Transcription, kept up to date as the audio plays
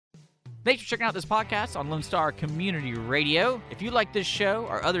Thanks for checking out this podcast on Lone Star Community Radio. If you like this show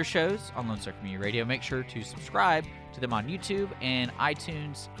or other shows on Lone Star Community Radio, make sure to subscribe to them on YouTube and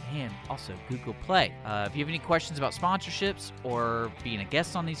iTunes and also Google Play. If you have any questions about sponsorships or being a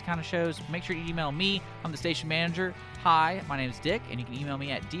guest on these kind of shows, make sure you email me. I'm the station manager. Hi, my name is Dick, and you can email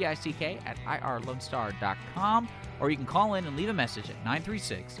me at dick@irlonestar.com, or you can call in and leave a message at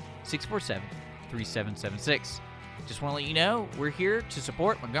 936-647-3776. Just want to let you know we're here to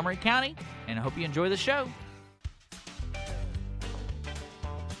support Montgomery County, and I hope you enjoy the show.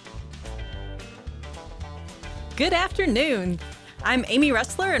 Good afternoon. I'm Amy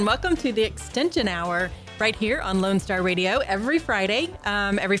Ressler, and welcome to the Extension Hour right here on Lone Star Radio every Friday.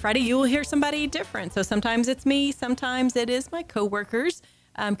 Every Friday you will hear somebody different. So sometimes it's me, sometimes it is my coworkers,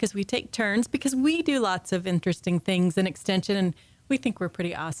 because we take turns, because we do lots of interesting things in Extension, and we think we're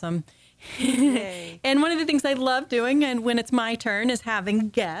pretty awesome. And one of the things I love doing, and when it's my turn, is having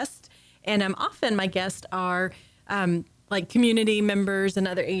guests. And often my guests are like community members and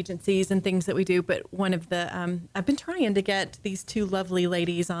other agencies and things that we do. But one of the, I've been trying to get these two lovely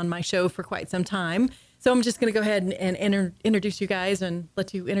ladies on my show for quite some time. So I'm just going to go ahead and introduce you guys and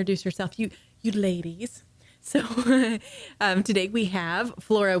let you introduce yourself, you ladies. So today we have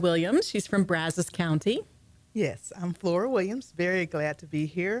Flora Williams. She's from Brazos County. Yes, I'm Flora Williams. Very glad to be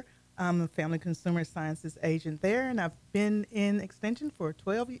here. I'm a Family Consumer Sciences agent there, and I've been in Extension for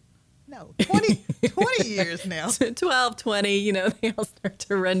 20 years now. 12, 20, they all start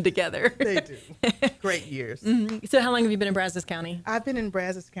to run together. They do. Great years. Mm-hmm. So how long have you been in Brazos County? I've been in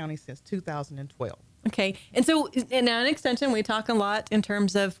Brazos County since 2012. Okay. And so in an Extension, we talk a lot in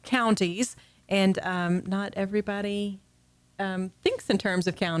terms of counties, and not everybody thinks in terms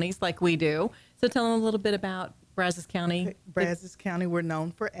of counties like we do. So tell them a little bit about Brazos County. Brazos County, we're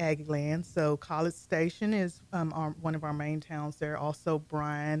known for ag land. So College Station is one of our main towns there. Also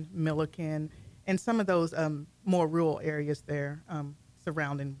Bryan, Milliken, and some of those more rural areas there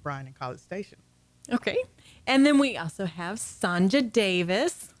surrounding Bryan and College Station. Okay. And then we also have Sonja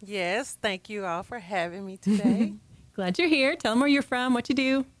Davis. Yes, thank you all for having me today. Glad you're here. Tell them where you're from, what you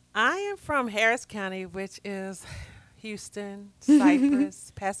do. I am from Harris County, which is Houston,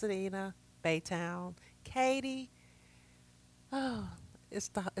 Cypress, Pasadena, Baytown, Katy. Oh, it's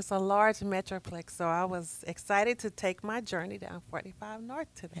a large metroplex, so I was excited to take my journey down 45 North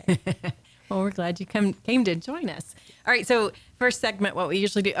today. Well, we're glad you came to join us. All right, so first segment, what we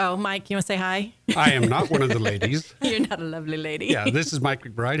usually do. Oh, Mike, you want to say hi? I am not one of the ladies. You're not a lovely lady. Yeah, this is Mike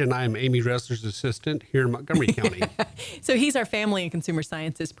McBride, and I am Amy Ressler's assistant here in Montgomery County. So he's our Family and Consumer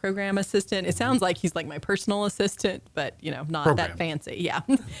Sciences program assistant. It sounds like he's like my personal assistant, but, not program. that fancy. Yeah.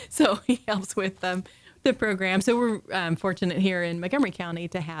 So he helps with the program. So we're fortunate here in Montgomery County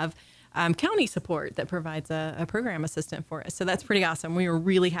to have county support that provides a program assistant for us. So that's pretty awesome. We were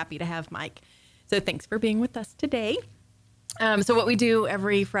really happy to have Mike. So thanks for being with us today. So what we do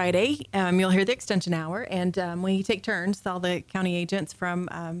every Friday, you'll hear the Extension Hour, and we take turns, all the county agents from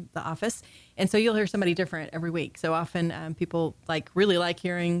the office. And so you'll hear somebody different every week. So often people really like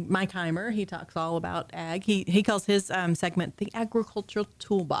hearing Mike Heimer. He talks all about ag. He calls his segment the Agricultural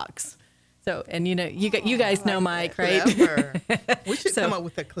Toolbox. So, and you guys know Mike, right? We should come up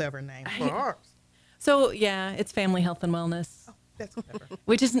with a clever name for ours. So, yeah, it's Family Health and Wellness. Oh, that's clever.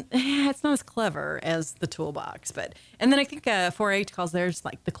 Which is, it's not as clever as the toolbox, and then I think 4-H calls theirs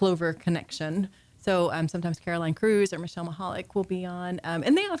like the Clover Connection. So sometimes Caroline Cruz or Michelle Mahalik will be on,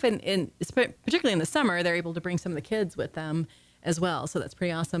 and they often, particularly in the summer, they're able to bring some of the kids with them as well. So that's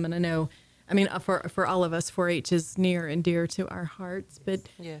pretty awesome. And I know, for all of us, 4-H is near and dear to our hearts. But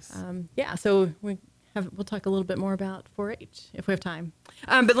yes, so we'll talk a little bit more about 4-H if we have time.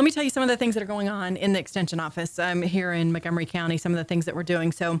 But let me tell you some of the things that are going on in the Extension office here in Montgomery County. Some of the things that we're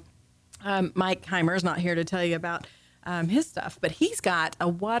doing. So Mike Heimer is not here to tell you about his stuff, but he's got a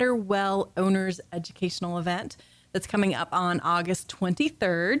water well owners educational event that's coming up on August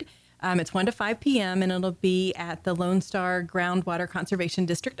 23rd. It's 1 to 5 p.m. and it'll be at the Lone Star Groundwater Conservation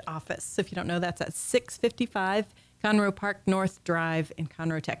District office. So if you don't know, that's at 655 Conroe Park North Drive in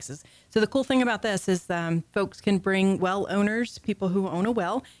Conroe, Texas. So the cool thing about this is folks can bring well owners, people who own a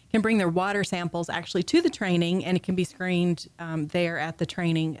well, can bring their water samples actually to the training, and it can be screened there at the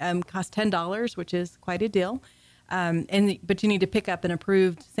training. Costs $10, which is quite a deal. But you need to pick up an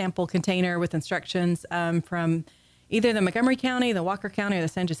approved sample container with instructions from either the Montgomery County, the Walker County, or the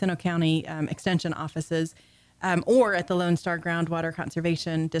San Jacinto County extension offices, or at the Lone Star Groundwater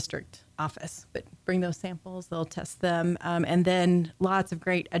Conservation District office. But bring those samples, they'll test them, and then lots of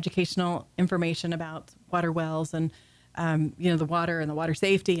great educational information about water wells and the water and the water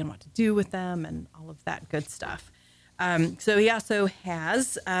safety and what to do with them and all of that good stuff. So he also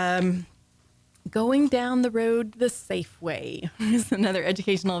has Going Down the Road the Safe Way is another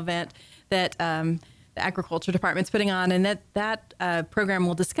educational event that the Agriculture Department's putting on, and that program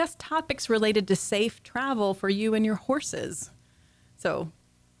will discuss topics related to safe travel for you and your horses. So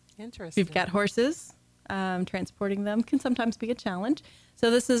Interesting. if you've got horses, transporting them can sometimes be a challenge. So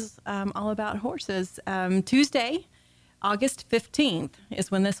this is all about horses. Tuesday, August 15th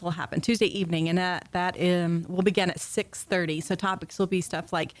is when this will happen, Tuesday evening, and that will begin at 6:30. So topics will be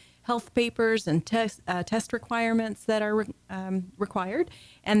stuff like health papers and test requirements that are required,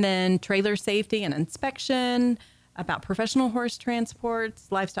 and then trailer safety and inspection, about professional horse transports,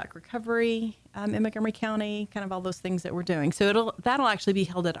 livestock recovery in Montgomery County, kind of all those things that we're doing. So that'll actually be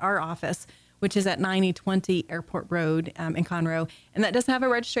held at our office, which is at 9020 Airport Road in Conroe. And that does have a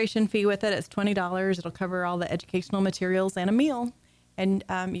registration fee with it. It's $20. It'll cover all the educational materials and a meal. And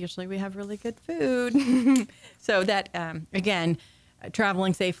usually we have really good food. So that, again,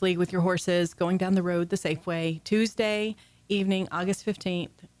 traveling safely with your horses, going down the road the safe way, Tuesday evening, August 15th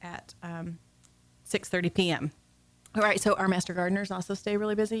at 6:30 p.m. All right, so our Master Gardeners also stay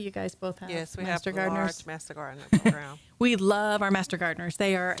really busy. You guys both have Yes, we Master have a Gardeners. large Master Gardener program. We love our Master Gardeners.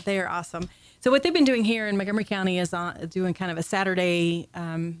 They are awesome. So what they've been doing here in Montgomery County is doing kind of a Saturday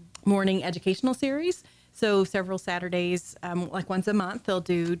morning educational series. So several Saturdays, like once a month, they'll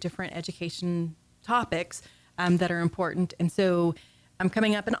do different education topics that are important. And so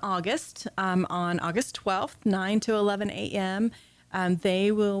coming up in August, on August 12th, 9 to 11 a.m.,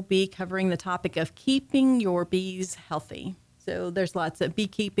 they will be covering the topic of keeping your bees healthy. So there's lots of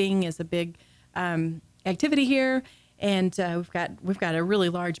beekeeping is a big activity here, and we've got a really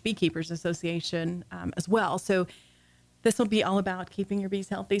large beekeepers association as well. So this will be all about keeping your bees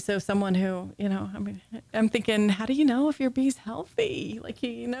healthy. So someone who, I'm thinking, how do you know if your bee's healthy? Like,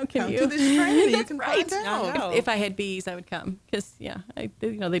 can Come you? to this training. You That's can right. find out. I know. If I had bees, I would come because,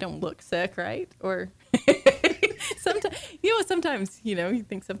 they don't look sick, right? Or sometimes, you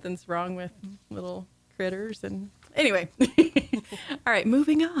think something's wrong with little critters. And anyway, all right,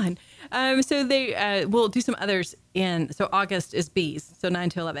 moving on. So they will do some others so August is bees, so 9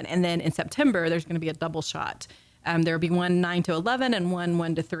 to 11. And then in September, there's going to be a double shot. There will be one 9 to 11 and one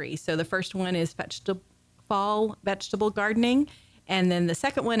 1 to 3. So the first one is fall vegetable gardening. And then the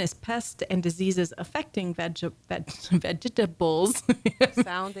second one is pests and diseases affecting vegetables.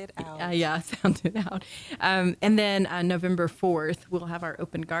 Sound it out. Sound it out. And then November 4th, we'll have our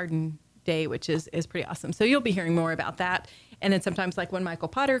open garden day, which is pretty awesome. So you'll be hearing more about that. And then sometimes like when Michael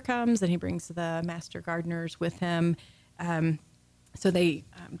Potter comes and he brings the Master Gardeners with him. So they've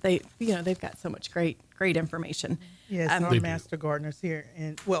got so much great information. Yes, our They do. Master Gardeners here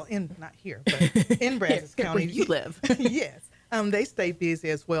not here, but in Brazos Where County. you live. Yes. They stay busy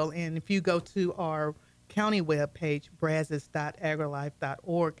as well. And if you go to our county webpage,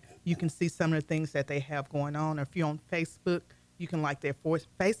 brazos.agrilife.org, you can see some of the things that they have going on. Or if you're on Facebook, you can like their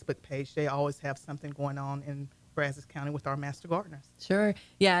Facebook page. They always have something going on in Brazos County with our Master Gardeners. Sure.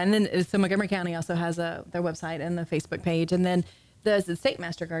 Yeah. And then so Montgomery County also has their website and the Facebook page. And then the State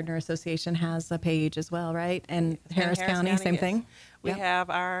Master Gardener Association has a page as well, right? And Harris County, same yes. thing? We Yep. have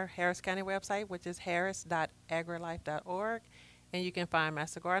our Harris County website, which is harris.agrilife.org. And you can find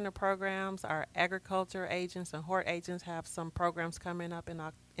Master Gardener programs. Our agriculture agents and hort agents have some programs coming up in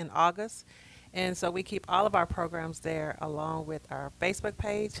August. And so we keep all of our programs there along with our Facebook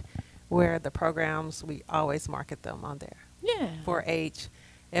page where the programs, we always market them on there. Yeah. 4-H,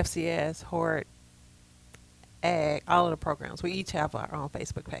 FCS, hort, ag, all of the programs. We each have our own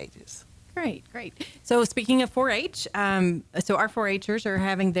Facebook pages. Great. So speaking of 4-H, so our 4-Hers are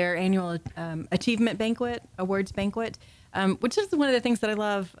having their annual achievement banquet, awards banquet, which is one of the things that I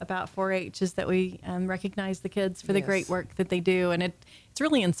love about 4-H is that we recognize the kids for the Yes. great work that they do. And it's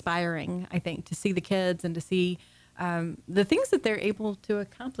really inspiring, I think, to see the kids and to see the things that they're able to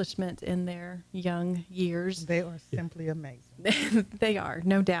accomplishment in their young years. They are simply amazing. They are,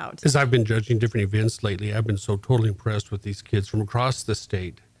 no doubt. As I've been judging different events lately, I've been so totally impressed with these kids from across the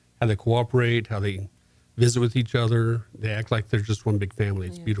state, how they cooperate, how they visit with each other. They act like they're just one big family.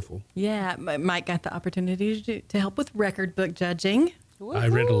 It's beautiful. Yeah, Mike got the opportunity to help with record book judging. I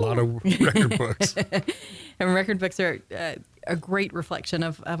read a lot of record books. And record books are a great reflection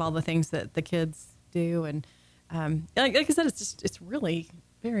of all the things that the kids do. And like I said, it's really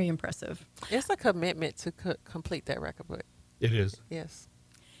very impressive. It's a commitment to complete that record book. It is. Yes.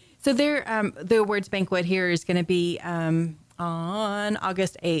 So the awards banquet here is going to be on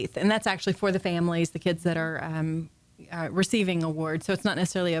August 8th. And that's actually for the families, the kids that are receiving awards. So it's not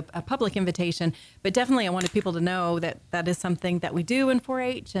necessarily a public invitation, but definitely I wanted people to know that is something that we do in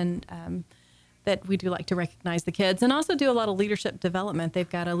 4-H. And that we do like to recognize the kids and also do a lot of leadership development. They've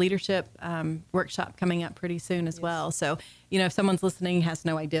got a leadership workshop coming up pretty soon as well. So, if someone's listening has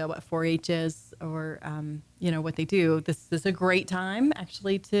no idea what 4-H is or, what they do, this is a great time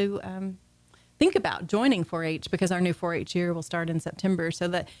actually to think about joining 4-H because our new 4-H year will start in September so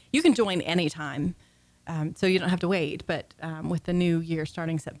that you can join anytime. So you don't have to wait. But with the new year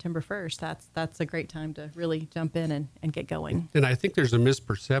starting September 1st, that's a great time to really jump in and get going. And I think there's a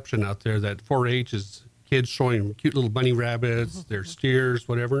misperception out there that 4-H is kids showing cute little bunny rabbits, their steers,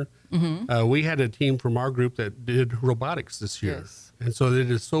 whatever. We had a team from our group that did robotics this year. Yes. And so it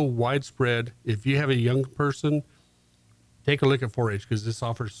is so widespread. If you have a young person, take a look at 4-H because this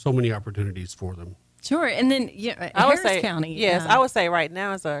offers so many opportunities for them. Sure. And then I would Harris say, County. yes, I would say right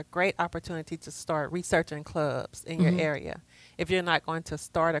now is a great opportunity to start researching clubs in your area. If you're not going to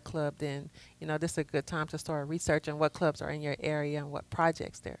start a club, then, this is a good time to start researching what clubs are in your area and what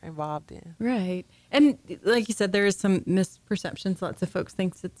projects they're involved in. Right. And like you said, there is some misperceptions. Lots of folks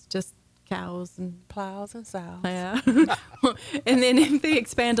think it's just cows and Plows and sows. yeah. And then if they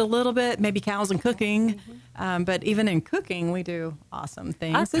expand a little bit, maybe cows and cooking. But even in cooking, we do awesome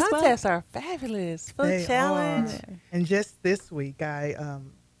things Our as well. contests are fabulous. Food They challenge. are. And just this week, I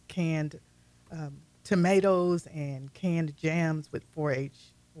canned tomatoes and canned jams with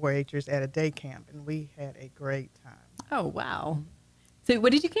 4-Hers at a day camp, and we had a great time. Oh, wow. So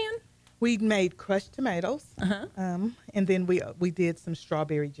what did you can? We made crushed tomatoes, Uh-huh. and then we did some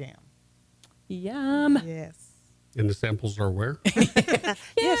strawberry jam. Yum. Yes, And the samples are where?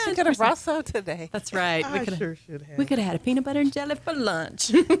 Yeah, she could have brought some today. That's right. I sure should have. We could have had a peanut butter and jelly for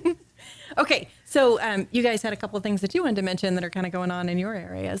lunch. Okay, so you guys had a couple of things that you wanted to mention that are kind of going on in your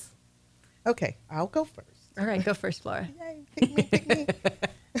areas. Okay, I'll go first. All right, go first, Flora. Yay, pick me.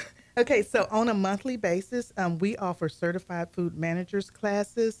 Okay, so on a monthly basis, we offer certified food managers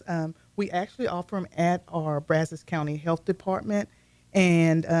classes. We actually offer them at our Brazos County Health Department,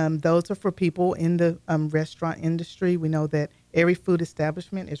 and those are for people in the restaurant industry. We know that every food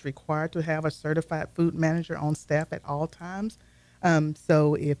establishment is required to have a certified food manager on staff at all times.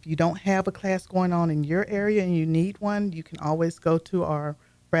 So if you don't have a class going on in your area and you need one, you can always go to our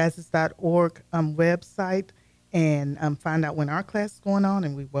brazos.org website and find out when our class is going on,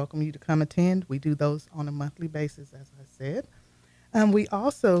 and we welcome you to come attend. We do those on a monthly basis, as I said. We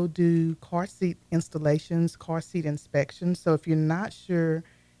also do car seat installations, car seat inspections. So if you're not sure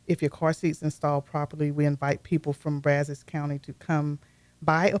if your car seat's installed properly, we invite people from Brazos County to come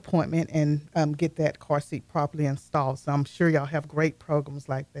by appointment and get that car seat properly installed. So I'm sure y'all have great programs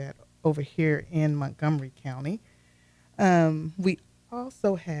like that over here in Montgomery County. We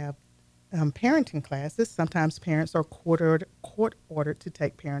also have parenting classes. Sometimes parents are court ordered to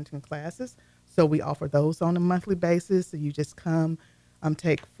take parenting classes, so we offer those on a monthly basis. So you just come,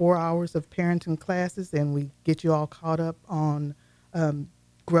 take 4 hours of parenting classes, and we get you all caught up on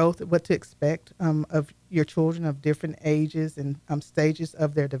growth, what to expect of your children of different ages and stages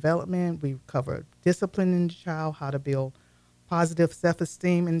of their development. We cover discipline in the child, how to build positive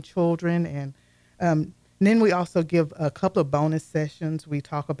self-esteem in children, and then we also give a couple of bonus sessions. We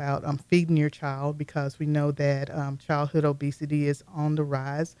talk about feeding your child because we know that childhood obesity is on the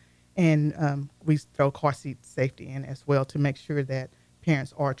rise, and we throw car seat safety in as well to make sure that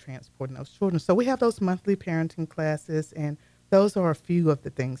parents are transporting those children. So we have those monthly parenting classes, and those are a few of the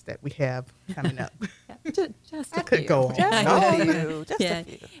things that we have coming up. Just I could go on. Just a few. Just Yeah. a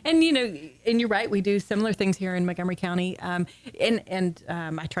few. And and you're right, we do similar things here in Montgomery County. And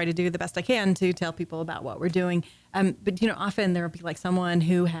I try to do the best I can to tell people about what we're doing. But often there will be like someone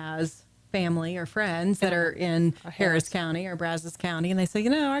who has family or friends that are in Harris County or Brazos County, and they say,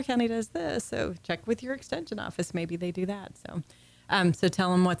 our county does this, so check with your extension office. Maybe they do that. So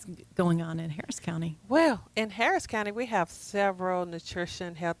tell them what's going on in Harris County. Well, in Harris County, we have several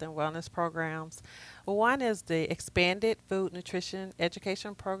nutrition, health, and wellness programs. One is the Expanded Food Nutrition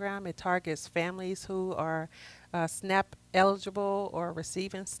Education Program. It targets families who are SNAP eligible or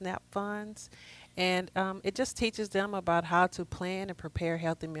receiving SNAP funds. And it just teaches them about how to plan and prepare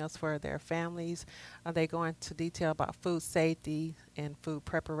healthy meals for their families. They go into detail about food safety and food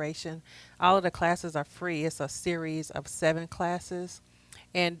preparation. All of the classes are free. It's a series of 7 classes.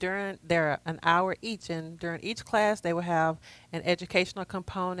 And they're an hour each, and during each class they will have an educational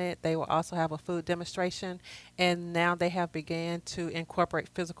component. They will also have a food demonstration, and now they have began to incorporate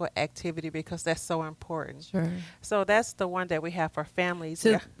physical activity because that's so important. Sure. So that's the one that we have for families.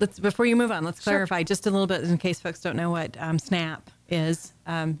 So Yeah. before you move on, let's Sure. clarify just a little bit in case folks don't know what SNAP is,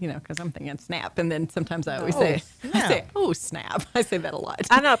 because I'm thinking SNAP, and then sometimes I always SNAP. SNAP. I say that a lot.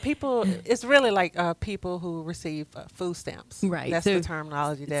 I know people. It's really like people who receive food stamps. Right. That's So the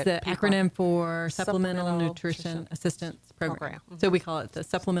terminology It's that the people- acronym for Supplemental Supplemental Nutrition Nutrition Assistance Program. Program. So we call it the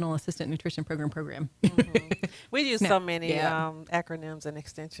Supplemental Assistant Nutrition Program. We use SNAP. so many Yeah. Acronyms and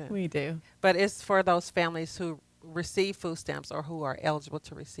extensions. We do. But it's for those families who receive food stamps or who are eligible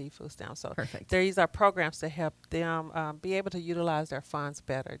to receive food stamps. So Perfect. these are programs to help them be able to utilize their funds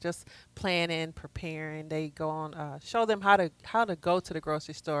better. Just planning, preparing. They go on, show them how to go to the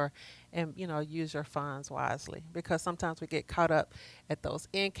grocery store and use your funds wisely, because sometimes we get caught up at those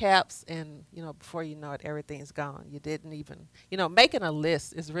end caps, and before you know it, everything's gone. You didn't even making a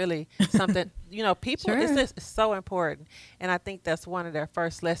list is really something people Sure. it's so important, and I think that's one of their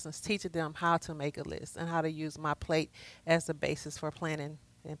first lessons, teaching them how to make a list and how to use My Plate as the basis for planning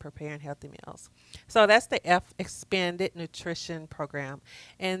and preparing healthy meals. So that's the Expanded Nutrition Program.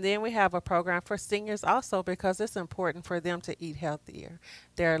 And then we have a program for seniors also, because it's important for them to eat healthier.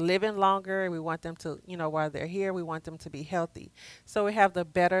 They're living longer. We want them to, while they're here, we want them to be healthy. So we have the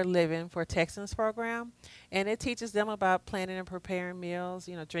Better Living for Texans program, and it teaches them about planning and preparing meals,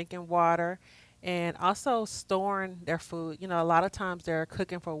 drinking water, and also storing their food. A lot of times they're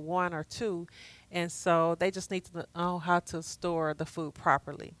cooking for one or two, and so they just need to know how to store the food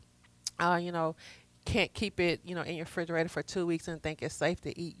properly. Can't keep it, in your refrigerator for 2 weeks and think it's safe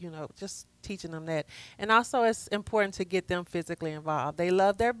to eat, just teaching them that. And also it's important to get them physically involved. They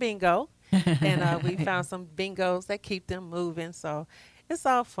love their bingo, and we found some bingos that keep them moving. So it's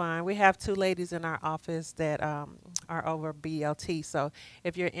all fun. We have 2 ladies in our office that are over BLT. So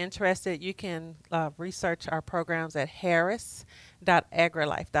if you're interested, you can research our programs at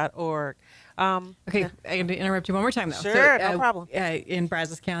harris.agrilife.org. Okay, I got to interrupt you one more time, though. Sure, no problem. In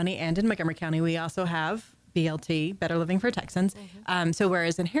Brazos County and in Montgomery County, we also have BLT, Better Living for Texans. So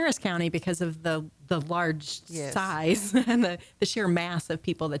whereas in Harris County, because of the large Yes. size and the sheer mass of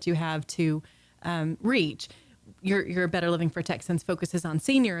people that you have to reach, your Better Living for Texans focuses on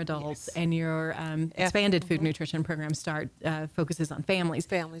senior adults, Yes. and your expanded food nutrition program focuses on families.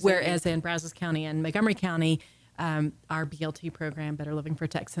 Families, Whereas in Brazos County and Montgomery County, our BLT program, Better Living for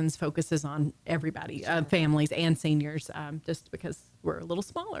Texans, focuses on everybody, families and seniors, just because we're a little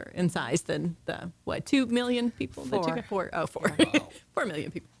smaller in size than the 2 million people that you got? 4 million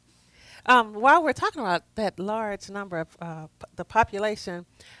people. While we're talking about that large number of the population,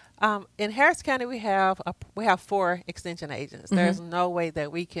 in Harris County we have 4 extension agents. There's no way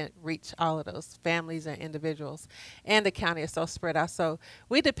that we can reach all of those families and individuals, and the county is so spread out. So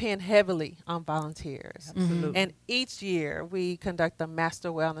we depend heavily on volunteers. Absolutely. And each year we conduct the Master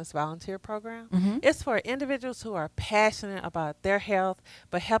Wellness Volunteer Program. It's for individuals who are passionate about their health,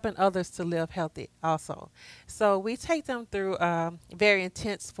 but helping others to live healthy also. So we take them through very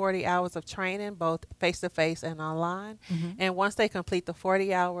intense 40 hours of training, both face-to-face and online. And once they complete the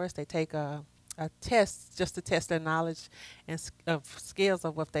 40 hours, they take a test just to test their knowledge and of skills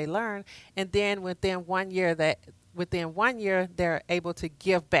of what they learn. And then within 1 year, they're able to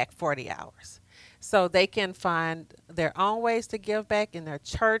give back 40 hours. So they can find their own ways to give back in their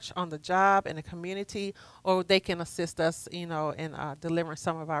church, on the job, in the community, or they can assist us, in delivering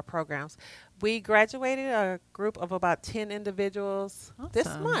some of our programs. We graduated a group of about 10 individuals this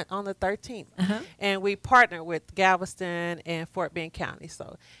Awesome. month on the 13th. And we partner with Galveston and Fort Bend County.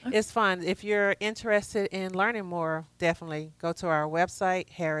 So it's fun. If you're interested in learning more, definitely go to our website,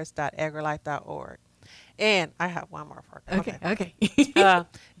 harris.agrilife.org. And I have one more program. Okay.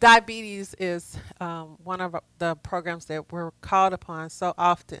 Diabetes is one of the programs that we're called upon so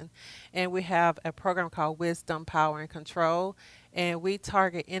often. And we have a program called Wisdom, Power, and Control. And we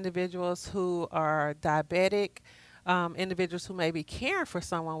target individuals who are diabetic, individuals who may be caring for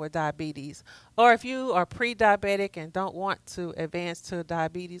someone with diabetes. Or if you are pre-diabetic and don't want to advance to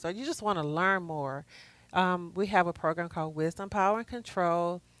diabetes, or you just want to learn more, we have a program called Wisdom, Power, and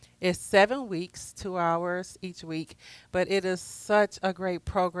Control. It's 7 weeks, 2 hours each week, but it is such a great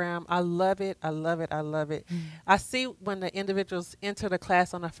program. I love it. I love it. I love it. I see when the individuals enter the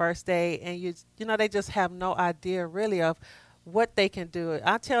class on the first day, and they just have no idea really of what they can do.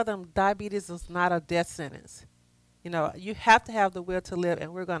 I tell them diabetes is not a death sentence. You have to have the will to live,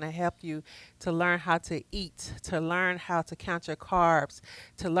 and we're going to help you to learn how to eat, to learn how to count your carbs,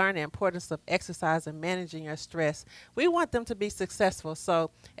 to learn the importance of exercise and managing your stress. We want them to be successful.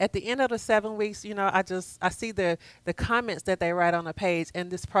 So at the end of the 7 weeks, I see the comments that they write on the page, and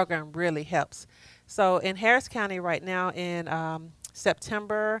this program really helps. So in Harris County right now in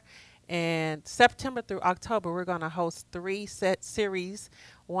September And September through October, we're going to host 3 set series.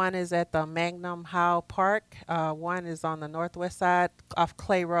 One is at the Magnum Howell Park. One is on the northwest side off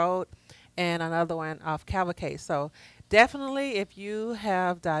Clay Road, and another one off Cavalcade. So definitely, if you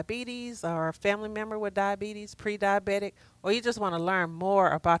have diabetes or a family member with diabetes, pre-diabetic, or you just want to learn more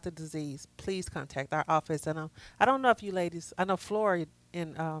about the disease, please contact our office. And I don't know if you ladies, I know Flora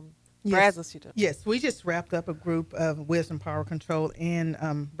in Brazos, you do. Yes, we just wrapped up a group of Wisdom Power Control in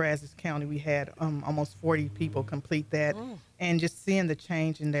Brazos County. We had almost 40 people complete that, and just seeing the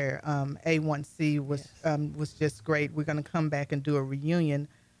change in their A1C was just great. We're going to come back and do a reunion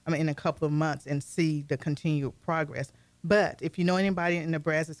in a couple of months and see the continued progress. But if you know anybody in the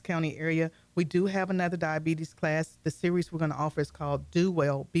Brazos County area, we do have another diabetes class. The series we're going to offer is called Do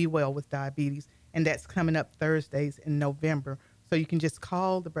Well, Be Well with Diabetes, and that's coming up Thursdays in November. So you can just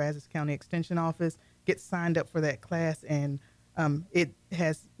call the Brazos County Extension Office, get signed up for that class, and it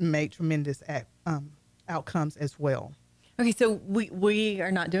has made tremendous outcomes as well. Okay, so we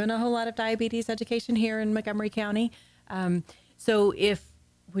are not doing a whole lot of diabetes education here in Montgomery County. So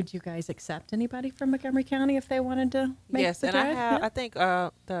would you guys accept anybody from Montgomery County if they wanted to make Yes, the and drive? I think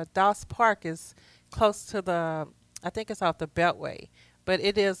the Doss Park is close to I think it's off the Beltway, but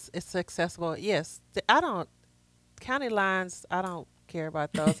it's accessible. Yes, county lines, I don't care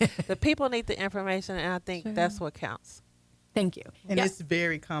about those. The people need the information, and I think that's what counts. Thank you. And it's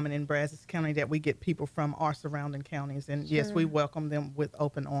very common in Brazos County that we get people from our surrounding counties. And yes, we welcome them with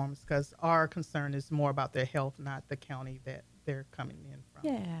open arms because our concern is more about their health, not the county that they're coming in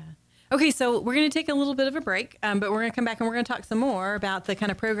from. Yeah. Okay, so we're going to take a little bit of a break, but we're going to come back and we're going to talk some more about the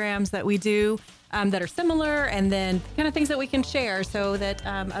kind of programs that we do that are similar, and then kind of things that we can share so that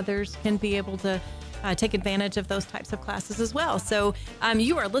others can be able to take advantage of those types of classes as well. So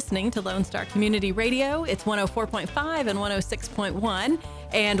you are listening to Lone Star Community Radio. It's 104.5 and 106.1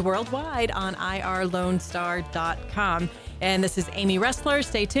 and worldwide on irlonestar.com. And this is Amy Ressler.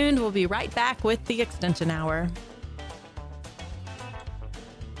 Stay tuned. We'll be right back with the Extension Hour.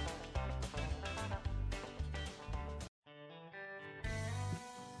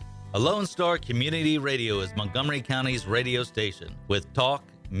 A Lone Star Community Radio is Montgomery County's radio station with talk,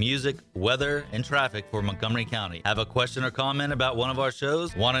 music, weather, and traffic for Montgomery County. Have a question or comment about one of our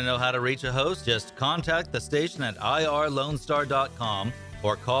shows? Want to know how to reach a host? Just contact the station at irlonestar.com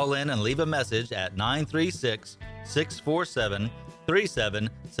or call in and leave a message at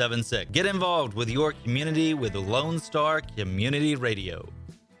 936-647-3776. Get involved with your community with Lone Star Community Radio.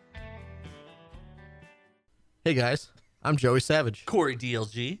 Hey guys, I'm Joey Savage. Corey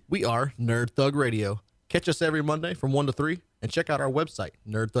DLG. We are Nerd Thug Radio. Catch us every Monday from 1 to 3 and check out our website,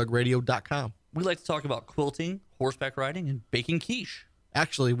 nerdthugradio.com. We like to talk about quilting, horseback riding, and baking quiche.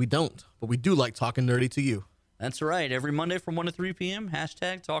 Actually, we don't, but we do like talking nerdy to you. That's right. Every Monday from 1 to 3 p.m.,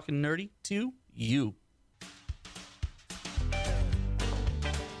 hashtag talking nerdy to you.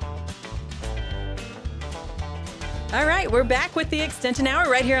 All right, we're back with the Extension Hour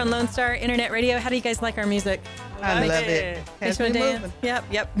right here on Lone Star Internet Radio. How do you guys like our music? I love it. Makes Has you me wanna dance? moving.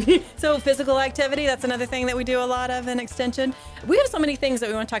 Yep. So physical activity, that's another thing that we do a lot of in Extension. We have so many things that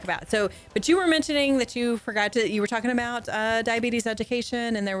we want to talk about. But you were mentioning that you were talking about diabetes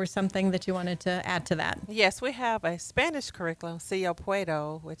education, and there was something that you wanted to add to that. Yes, we have a Spanish curriculum, Si Yo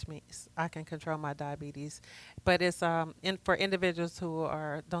Puedo, which means I can control my diabetes. But it's for individuals who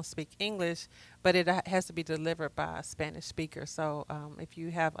don't speak English, but it has to be delivered by a Spanish speaker. So if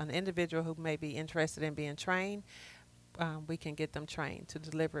you have an individual who may be interested in being trained, we can get them trained to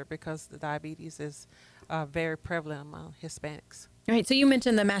deliver it because the diabetes is very prevalent among Hispanics. All right. So you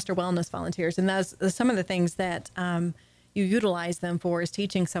mentioned the Master Wellness Volunteers, and that's some of the things that you utilize them for is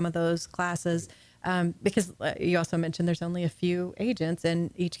teaching some of those classes. Because you also mentioned there's only a few agents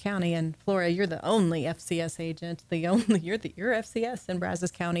in each county, and Flora, you're the only FCS agent. You're FCS in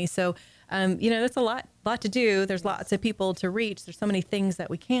Brazos County. So, that's a lot to do. There's lots of people to reach. There's so many things that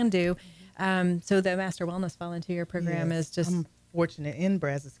we can do. So the Master Wellness Volunteer Program is just. I'm fortunate in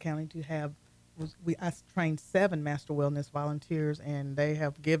Brazos County to have. I trained 7 Master Wellness volunteers, and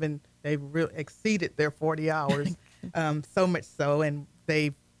they've really exceeded their 40 hours, so much so, and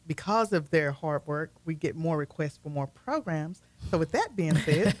because of their hard work, we get more requests for more programs. So with that being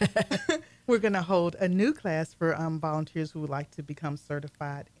said, we're going to hold a new class for volunteers who would like to become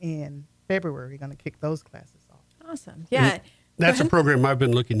certified in February. We're going to kick those classes off. Awesome. Yeah. That's a program I've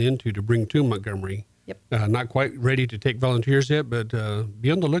been looking into to bring to Montgomery. Yep. Not quite ready to take volunteers yet, but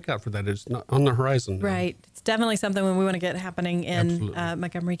be on the lookout for that. It's not on the horizon. Right. It's definitely something we want to get happening in Absolutely.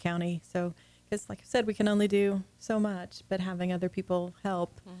 Montgomery County. So, because like I said, we can only do so much, but having other people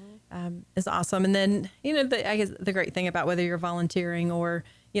help is awesome. And then, I guess the great thing about whether you're volunteering or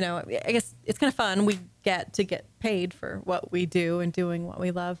you know, I guess it's kind of fun. We get to get paid for what we do and doing what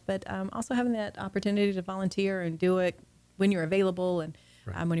we love, but also having that opportunity to volunteer and do it when you're available and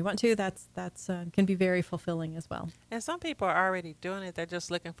when you want to, that's can be very fulfilling as well. And some people are already doing it. They're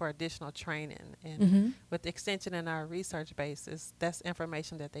just looking for additional training. And with the extension in our research basis, that's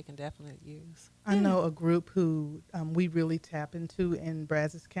information that they can definitely use. I know a group who we really tap into in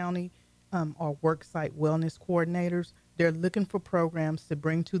Brazos County are worksite wellness coordinators. They're looking for programs to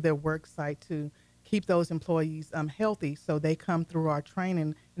bring to their work site to keep those employees healthy. So they come through our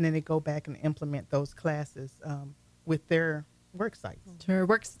training and then they go back and implement those classes with their work sites. Sure.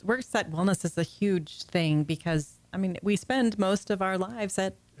 Worksite wellness is a huge thing because, I mean, we spend most of our lives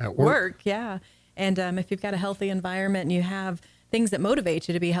at work. Yeah. And if you've got a healthy environment and you have things that motivate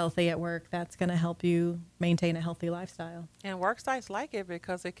you to be healthy at work, that's going to help you maintain a healthy lifestyle. And work sites like it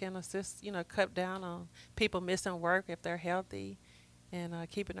because it can assist, you know, cut down on people missing work if they're healthy and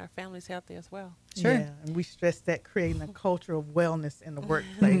keeping our families healthy as well. Sure. Yeah, and we stress that creating a culture of wellness in the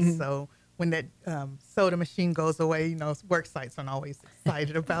workplace. So when that soda machine goes away, you know, work sites aren't always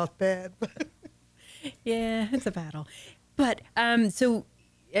excited about that. Yeah, it's a battle. But so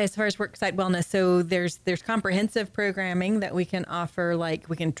as far as worksite wellness, so there's comprehensive programming that we can offer, like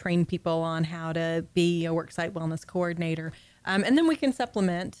we can train people on how to be a worksite wellness coordinator. And then we can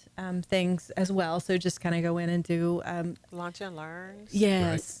supplement things as well. So just kind of go in and do Lunch and learns.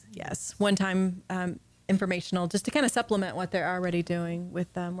 yes, one-time informational, just to kind of supplement what they're already doing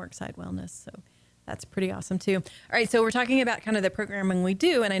with worksite wellness. So that's pretty awesome too. All right, so we're talking about kind of the programming we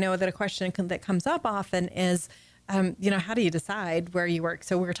do, and I know that a question that comes up often is, you know, how do you decide where you work?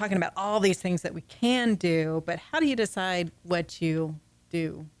 So we're talking about all these things that we can do, but how do you decide what you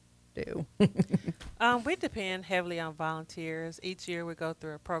do? We depend heavily on volunteers. Each year we go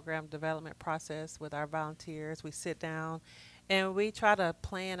through a program development process with our volunteers. We sit down and we try to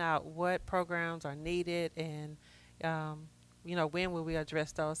plan out what programs are needed and, you know, when will we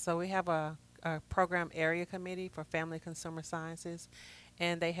address those. So we have a program area committee for family consumer sciences,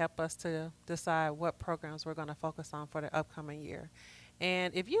 and they help us to decide what programs we're going to focus on for the upcoming year.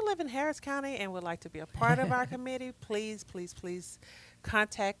 And if you live in Harris County and would like to be a part of our committee, please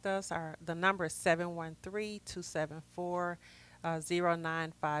contact us. The number is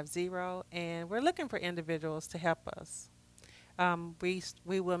 713-274-0950, and we're looking for individuals to help us. We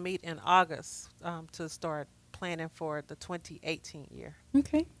will meet in August to start planning for the 2018 year.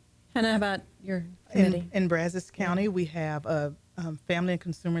 Okay. Hannah, how about your committee? In Brazos County, we have a Family and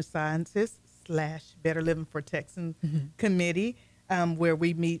Consumer Sciences / Better Living for Texans committee where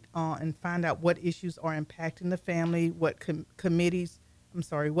we meet and find out what issues are impacting the family, what communities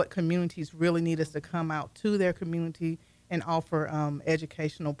really need us to come out to their community and offer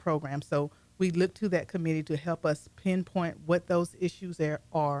educational programs. So we look to that committee to help us pinpoint what those issues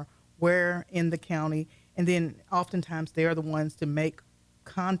are, where in the county, and then oftentimes they're the ones to make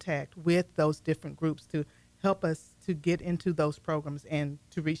contact with those different groups to help us to get into those programs and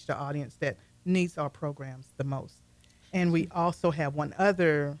to reach the audience that needs our programs the most. And we also have one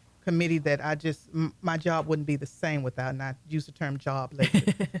other committee that my job wouldn't be the same without, and I use the term job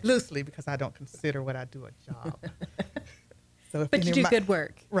loosely because I don't consider what I do a job. So but you do good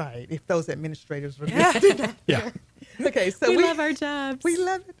work. Right. If those administrators were listening. Yeah. Okay. So we love our jobs. We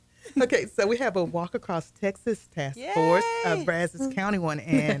love it. Okay. So we have a Walk Across Texas task force, Brazos County one,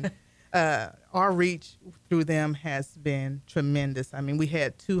 and our reach through them has been tremendous. I mean, we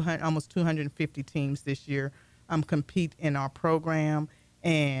had almost 250 teams this year compete in our program,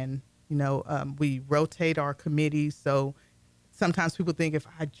 and we rotate our committees. So sometimes people think if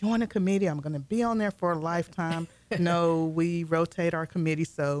I join a committee, I'm going to be on there for a lifetime. No, we rotate our committee.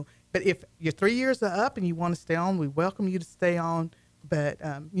 So, but if your 3 years are up and you want to stay on, we welcome you to stay on. But,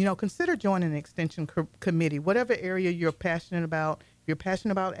 consider joining an extension committee, whatever area you're passionate about. If you're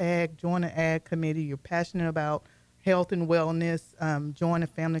passionate about ag, join an ag committee. You're passionate about health and wellness, join a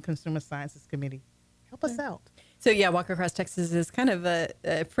family and consumer sciences committee. Help us out. So, yeah, Walk Across Texas is kind of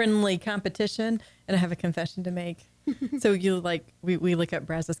a friendly competition, and I have a confession to make. So we look at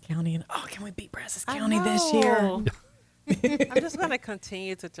Brazos County and, can we beat Brazos County this year? I'm just going to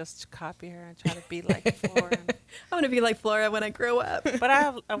continue to just copy her and try to be like Flora. I want to be like Flora when I grow up.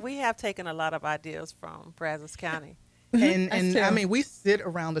 But we have taken a lot of ideas from Brazos County. And I mean, we sit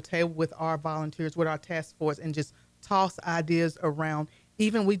around the table with our volunteers, with our task force, and just toss ideas around.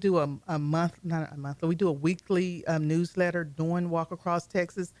 Even we do we do a weekly newsletter during Walk Across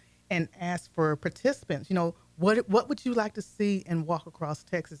Texas and ask for participants, what would you like to see in Walk Across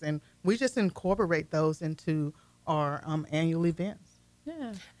Texas? And we just incorporate those into our annual events.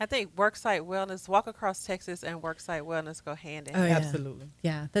 Yeah. I think worksite wellness, Walk Across Texas and worksite wellness go hand in Oh, hand. yeah. Absolutely.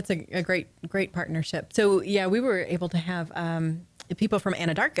 Yeah, that's a great partnership. So yeah, we were able to have people from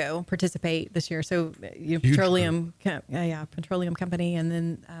Anadarko participate this year. So petroleum company, and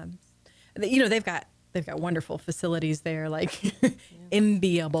then they've got wonderful facilities there, like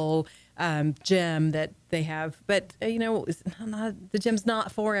enviable gym that they have. But the gym's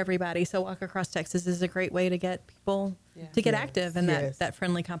not for everybody. So Walk Across Texas is a great way to get people to get active, and that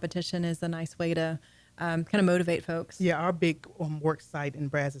friendly competition is a nice way to kind of motivate folks. Yeah, our big work site in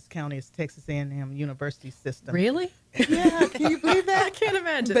Brazos County is Texas A&M University System. Really? Yeah, can you believe that? I can't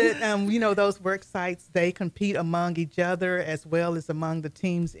imagine. But those work sites, they compete among each other as well as among the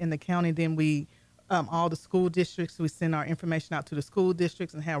teams in the county. Then we, all the school districts, we send our information out to the school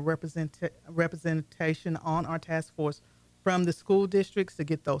districts and have representation on our task force from the school districts to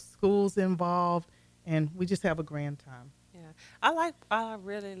get those schools involved, and we just have a grand time. I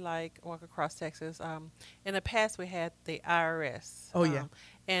really like Walk Across Texas. In the past, we had the IRS. Oh, yeah.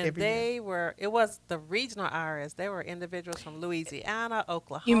 And Every it was the regional IRS. They were individuals from Louisiana,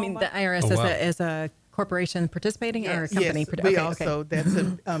 Oklahoma. You mean the IRS as a corporation participating or a company? Yes, we also, that's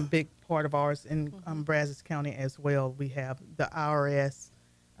a big part of ours in Brazos County as well. We have the IRS.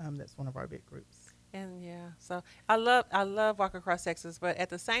 That's one of our big groups. And so I love Walk Across Texas, but at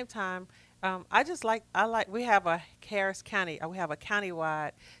the same time, we have a Harris County, we have a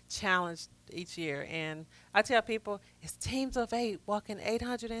countywide challenge each year, and I tell people it's teams of 8 walking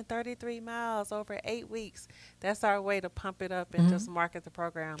 833 miles over 8 weeks. That's our way to pump it up and just market the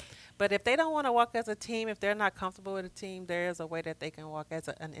program. But if they don't want to walk as a team, if they're not comfortable with a team, there is a way that they can walk as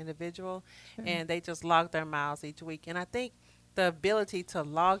an individual, and they just log their miles each week. And I think the ability to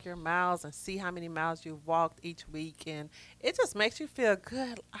log your miles and see how many miles you've walked each week, and it just makes you feel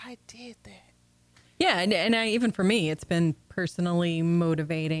good. I did that. Yeah, and even for me, it's been personally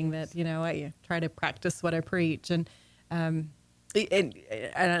motivating that, I try to practice what I preach. And I'll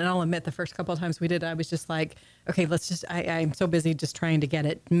admit the first couple of times we did, I was just like, okay, I'm so busy just trying to get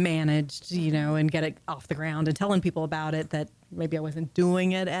it managed, and get it off the ground and telling people about it that maybe I wasn't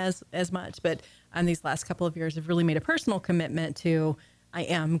doing it as much. But on these last couple of years, I've really made a personal commitment to, I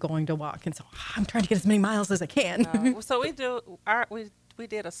am going to walk. And so I'm trying to get as many miles as I can. So we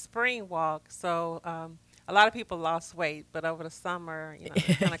did a spring walk. So a lot of people lost weight, but over the summer,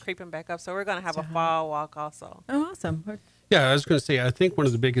 kind of creeping back up. So we're going to have a fall walk also. Oh, awesome. Yeah, I was going to say, I think one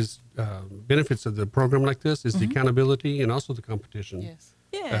of the biggest benefits of the program like this is the accountability and also the competition. Yes.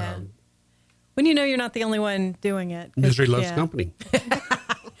 Yeah. When you're not the only one doing it. Misery loves company.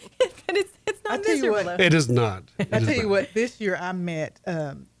 But it's not miserable. It is not. I tell you what, this year I met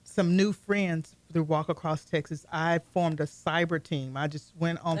some new friends through Walk Across Texas. I formed a cyber team. I just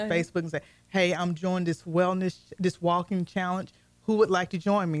went on Facebook and said, hey, I'm joining this walking challenge. Who would like to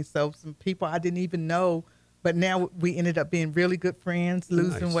join me? So some people I didn't even know, but now we ended up being really good friends,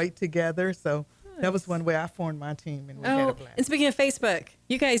 losing weight together. So that was one way I formed my team, and we had a blast. And speaking of Facebook,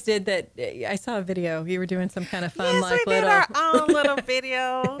 you guys did that. I saw a video. You were doing some kind of fun, we did our own little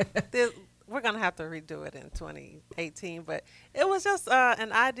video. We're going to have to redo it in 2018, but it was just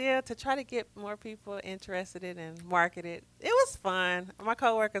an idea to try to get more people interested in and market it. It was fun. My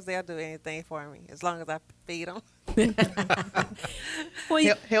coworkers, they'll do anything for me as long as I feed them.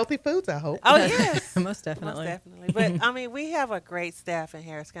 Healthy foods, I hope. Oh, yes. Most definitely. Most definitely. But, we have a great staff in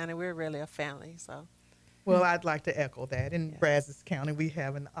Harris County. We're really a family, so. Well, I'd like to echo that. In Brazos County, we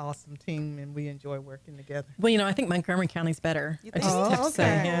have an awesome team, and we enjoy working together. Well, I think Montgomery County's better. You think? I just have to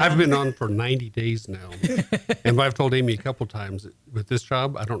say, yeah. I've been on for 90 days now. And I've told Amy a couple times, with this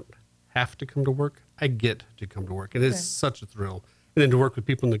job, I don't have to come to work. I get to come to work. And it's such a thrill. And then to work with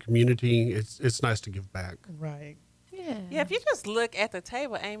people in the community, it's nice to give back. Right. Yeah. Yeah, if you just look at the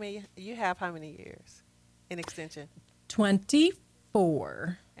table, Amy, you have how many years in extension?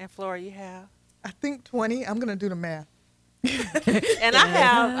 24. And Flora, you have? I think 20. I'm going to do the math. And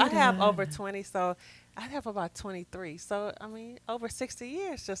I have over 20, so I have about 23. So, over 60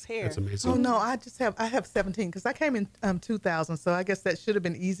 years just here. That's amazing. Oh, no, I have 17 because I came in 2000, so I guess that should have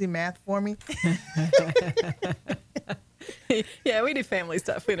been easy math for me. Yeah, we do family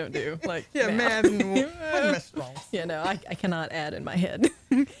stuff. We don't do math. Yeah, no, I cannot add in my head.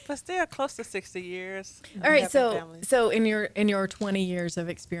 But still close to 60 years. All right, so in your 20 years of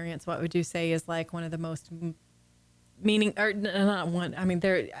experience, what would you say is like one of the most meaning, or not one?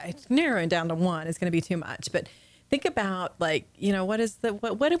 Narrowing down to one is going to be too much. But think about what is it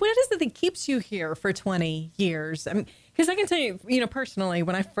that keeps you here for 20 years? Because I can tell you, personally,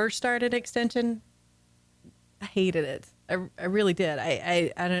 when I first started Extension, I hated it. I really did.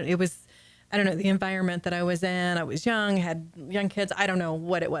 I don't. It was I don't know, the environment that I was in. I was young, had young kids. I don't know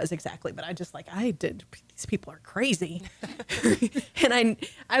what it was exactly, but I just like, these people are crazy. And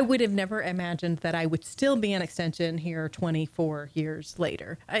I would have never imagined that I would still be in Extension here 24 years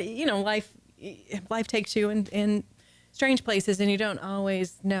later. Life takes you in strange places and you don't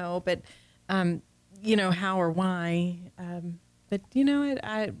always know, but, how or why. But do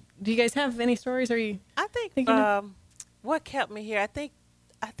you guys have any stories? Are you? I think what kept me here, I think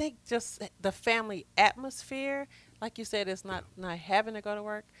just the family atmosphere, like you said, it's not having to go to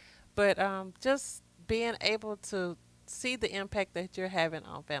work, but just being able to see the impact that you're having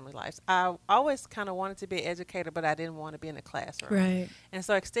on family lives. I always kind of wanted to be an educator, but I didn't want to be in a classroom. Right. And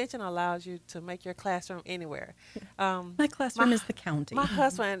so Extension allows you to make your classroom anywhere. My classroom is the county. My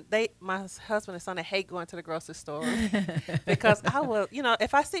husband and son, they hate going to the grocery store because I will,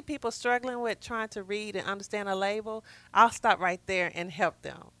 if I see people struggling with trying to read and understand a label, I'll stop right there and help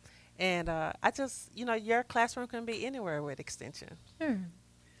them. And I just, your classroom can be anywhere with Extension. Sure.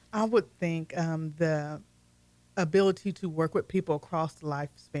 I would think the ability to work with people across the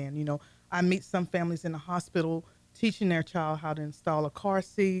lifespan. I meet some families in the hospital teaching their child how to install a car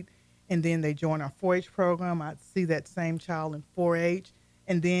seat, and then they join our 4-H program. I see that same child in 4-H,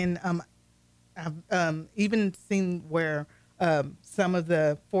 and then I've even seen where some of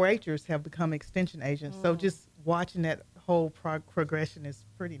the 4-Hers have become extension agents. So just watching that whole progression is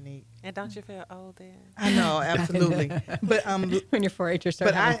pretty neat. And don't you feel old then? I know, absolutely. But when your 4-Hers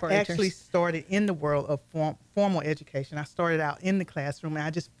started having 4-Hers. I actually started in the world of formal education. I started out in the classroom, and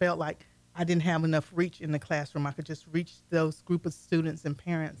I just felt like I didn't have enough reach in the classroom. I could just reach those group of students and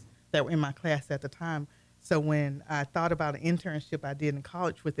parents that were in my class at the time. So when I thought about an internship I did in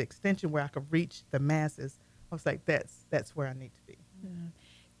college with the Extension where I could reach the masses, I was like, that's where I need to be. Yeah.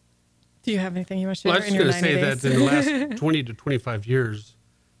 Do you have anything you want to share? Well, I was just going to say that in the last 20 to 25 years,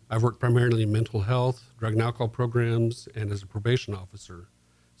 I've worked primarily in mental health, drug and alcohol programs, and as a probation officer.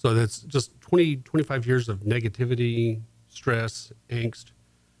 So that's just 25 years of negativity, stress, angst,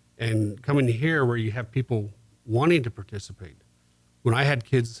 and coming here where you have people wanting to participate. When I had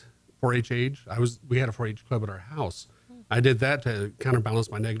kids 4-H age, we had a 4-H club at our house. I did that to counterbalance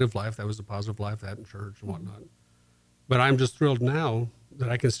my negative life. That was a positive life, that in church and whatnot. But I'm just thrilled now that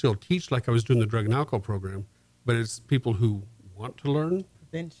I can still teach like I was doing the drug and alcohol program, but it's people who want to learn.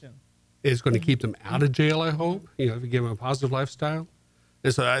 Prevention. It's going to keep them out of jail, I hope, if you give them a positive lifestyle.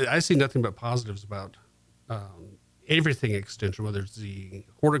 And so I see nothing but positives about everything Extension, whether it's the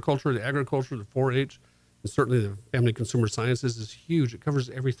horticulture, the agriculture, the 4-H, and certainly the family consumer sciences is huge. It covers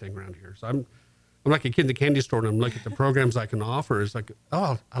everything around here. So I'm like a kid in the candy store, and I'm looking at the programs I can offer. It's like,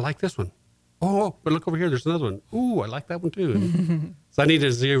 oh, I like this one. Oh, but look over here. There's another one. Ooh, I like that one too. And so I need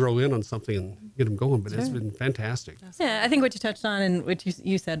to zero in on something and get them going, but it's been fantastic. Yeah, I think what you touched on and what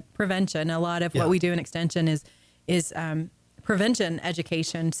you said, prevention. A lot of what we do in Extension is prevention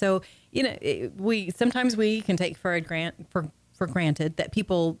education. So, sometimes we can take for granted that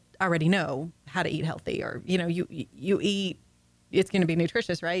people already know how to eat healthy, or, you eat, it's going to be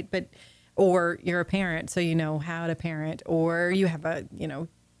nutritious, right? Or you're a parent, so you know how to parent, or you have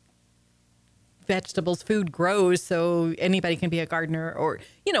vegetables, food grows, so anybody can be a gardener, or,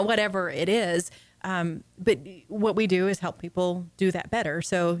 whatever it is. But what we do is help people do that better.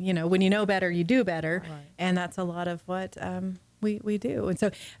 So, when you know better, you do better. Right. And that's a lot of what we do. And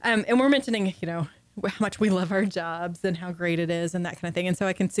so, and we're mentioning, how much we love our jobs and how great it is and that kind of thing. And so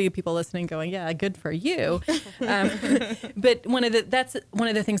I can see people listening going, yeah, good for you. But that's one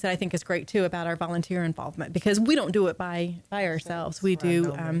of the things that I think is great too about our volunteer involvement, because we don't do it by ourselves. We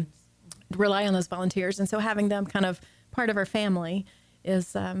do rely on those volunteers. And so having them kind of part of our family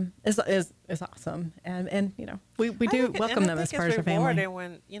is awesome. And we do welcome them as part of our family.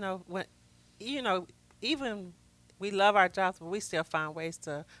 When even we love our jobs, but we still find ways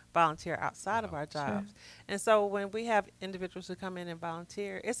to volunteer outside of our jobs. Sure. And so when we have individuals who come in and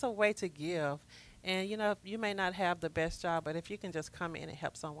volunteer, it's a way to give. And, you may not have the best job, but if you can just come in and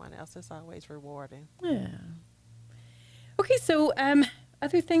help someone else, it's always rewarding. Yeah. Okay, so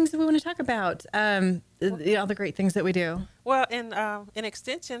other things that we want to talk about, all the great things that we do. Well, in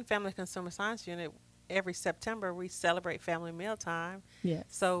Extension Family Consumer Science Unit, every September we celebrate family mealtime. Yes.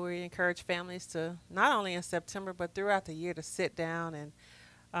 So we encourage families to, not only in September, but throughout the year, to sit down and,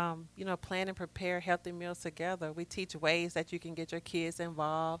 plan and prepare healthy meals together. We teach ways that you can get your kids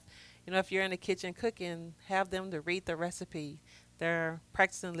involved. If you're in the kitchen cooking, have them to read the recipe. They're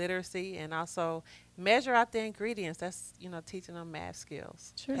practicing literacy and also measure out the ingredients. That's, teaching them math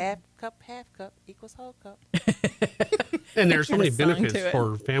skills. Sure. Half cup equals whole cup. And there's so many benefits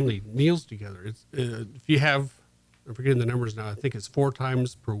for family meals together. It's if you have, I'm forgetting the numbers now, I think it's 4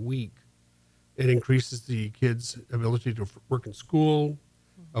 times per week It increases the kids' ability to work in school,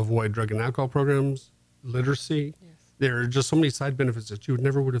 avoid drug and alcohol programs, literacy. Yes. There are just so many side benefits that you would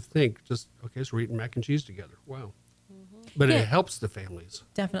never would have think. Just, okay, so we're eating mac and cheese together. Wow. But Yeah. it helps the families.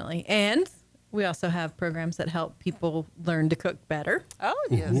 Definitely. And we also have programs that help people learn to cook better. Oh,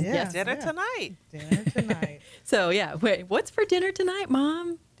 yes. Mhm. Yes. Yes, Dinner yeah. tonight. Dinner tonight. So yeah, wait, what's for dinner tonight,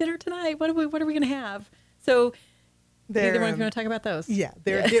 Mom? Dinner tonight. What are we going to have? So either one of you want to talk about those? Yeah,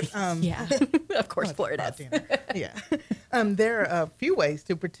 there are Yeah, of course, Florida. Dinner. Yeah. There are a few ways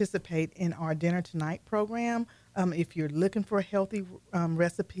to participate in our Dinner Tonight program. If you're looking for healthy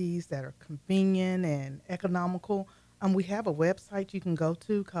recipes that are convenient and economical, we have a website you can go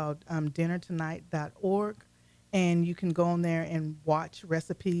to called dinnertonight.org, and you can go on there and watch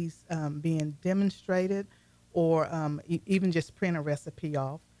recipes being demonstrated, or even just print a recipe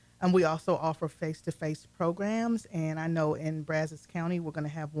off. We also offer face-to-face programs, and I know in Brazos County we're going to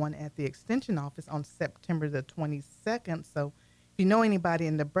have one at the Extension office on September the 22nd. So if you know anybody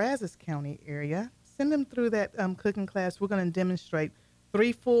in the Brazos County area, send them through that cooking class. We're going to demonstrate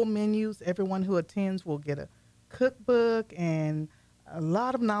 3 full menus. Everyone who attends will get a cookbook and a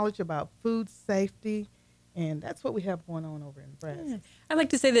lot of knowledge about food safety. And that's what we have going on over in Brazos. Yeah. I like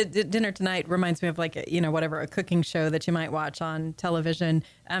to say that Dinner Tonight reminds me of like, a cooking show that you might watch on television.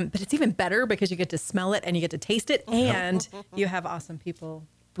 But it's even better because you get to smell it and you get to taste it, and you have awesome people,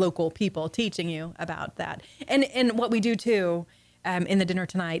 local people teaching you about that. And what we do too, in the Dinner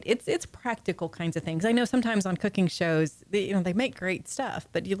Tonight, it's practical kinds of things. I know sometimes on cooking shows, they make great stuff,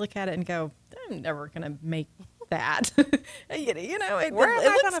 but you look at it and go, I'm never going to make that. Where am I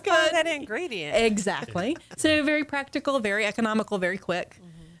going to find that ingredient? Exactly. So very practical, very economical, very quick.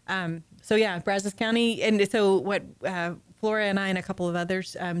 So yeah, Brazos County. And so what Flora and I and a couple of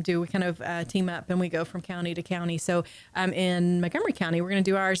others do, we kind of team up and we go from county to county. So in Montgomery County, we're going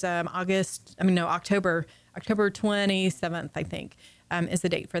to do ours October 27th, I think. Is the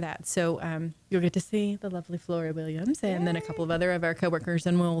date for that. So you'll get to see the lovely Flora Williams and then a couple of other of our coworkers,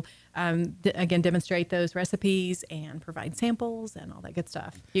 and we'll again demonstrate those recipes and provide samples and all that good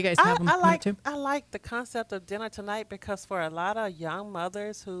stuff. You guys have them too? I like the concept of Dinner Tonight because for a lot of young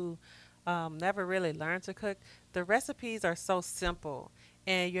mothers who never really learned to cook, the recipes are so simple,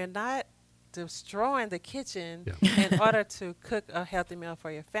 and you're not destroying the kitchen in order to cook a healthy meal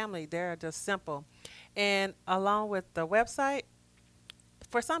for your family. They're just simple. And along with the website,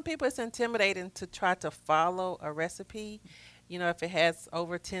 for some people, it's intimidating to try to follow a recipe, if it has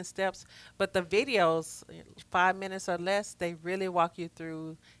over 10 steps. But the videos, 5 minutes or less, they really walk you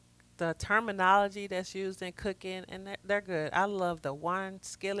through the terminology that's used in cooking, and they're good. I love the one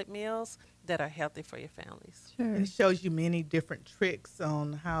skillet meals that are healthy for your families. Sure. It shows you many different tricks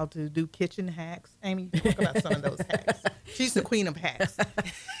on how to do kitchen hacks. Amy, talk about some of those hacks. She's the queen of hacks.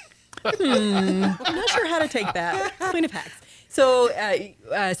 I'm not sure how to take that. Queen of hacks. So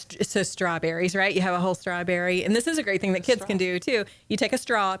strawberries, right? You have a whole strawberry. And this is a great thing that kids can do, too. You take a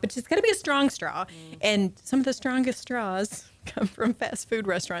straw, but it's got to be a strong straw. And some of the strongest straws come from fast food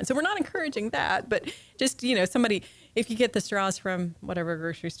restaurants. So we're not encouraging that. But just, somebody, if you get the straws from whatever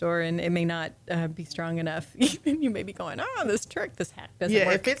grocery store and it may not be strong enough, you may be going, this hack doesn't work.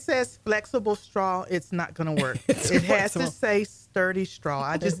 Yeah, if it says flexible straw, it's not going to work. It has to say sturdy straw.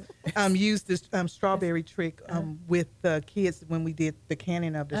 I just used this strawberry trick with the kids when we did the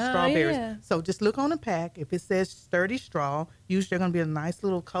canning of the strawberries. Yeah. So just look on the pack. If it says sturdy straw, usually they're going to be a nice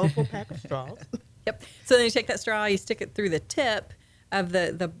little colorful pack of straws. Yep. So then you take that straw, you stick it through the tip of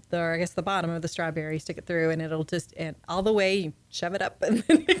the bottom of the strawberry, stick it through, and it'll just, and all the way, you shove it up, and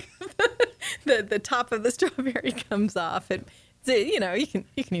then the top of the strawberry comes off. And so, you can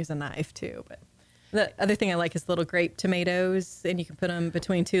use a knife too. But the other thing I like is little grape tomatoes, and you can put them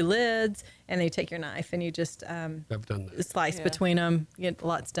between 2 lids, and then you take your knife and you just I've done that. slice between them. You get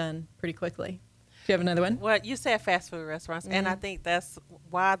lots done pretty quickly. Do you have another one? Well, you said fast food restaurants, and I think that's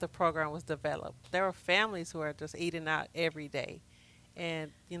why the program was developed. There are families who are just eating out every day.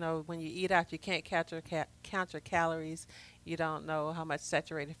 And, when you eat out, you can't count your calories. You don't know how much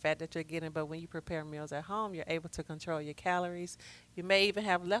saturated fat that you're getting. But when you prepare meals at home, you're able to control your calories. You may even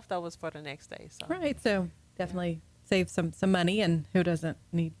have leftovers for the next day. So. Right. So definitely save some money. And who doesn't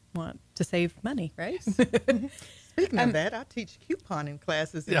want to save money, right? Speaking of that, I teach couponing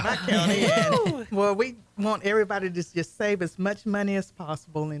classes in my county. And, well, we want everybody to just save as much money as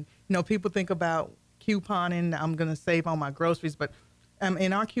possible. And, people think about couponing, I'm going to save on my groceries. But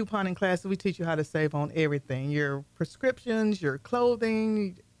in our couponing classes, we teach you how to save on everything, your prescriptions, your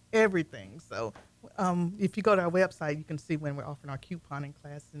clothing, everything. So if you go to our website, you can see when we're offering our couponing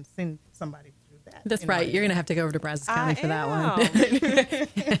class and send somebody through that. That's you know. right. You're going to have to go over to Brazos County for that am.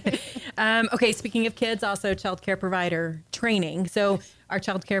 one. Okay, speaking of kids, also child care provider training. So our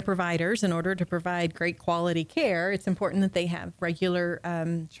child care providers, in order to provide great quality care, it's important that they have regular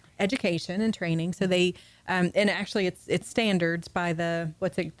education and training. So they, and actually it's standards by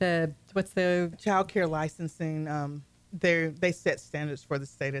what's the Child care licensing. They set standards for the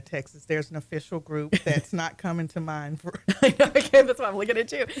state of Texas. There's an official group that's not coming to mind for. Okay, that's why I'm looking at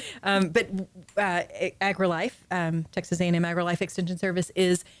you. But AgriLife, Texas A&M AgriLife Extension Service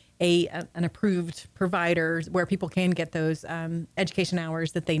is an approved provider where people can get those education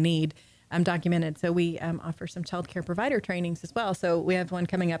hours that they need documented. So we offer some child care provider trainings as well. So we have one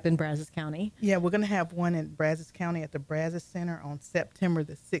coming up in Brazos County. Yeah, we're going to have one in Brazos County at the Brazos Center on September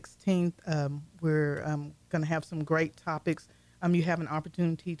the 16th. We're going to have some great topics. You have an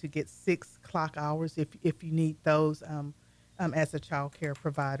opportunity to get 6 clock hours if you need those as a child care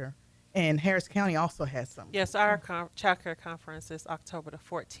provider. And Harris County also has some. Yes, our child care conference is October the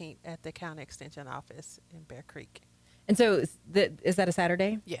 14th at the County Extension Office in Bear Creek. And so is that a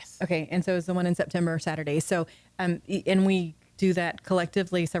Saturday? Yes. Okay. And so is the one in September Saturday. So, and we do that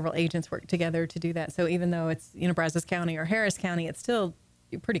collectively. Several agents work together to do that. So even though it's, Brazos County or Harris County, it's still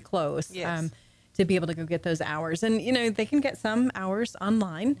pretty close. Yes. To be able to go get those hours. And, they can get some hours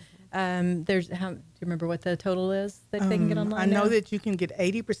online. Do you remember what the total is that they can get online? I know now? that you can get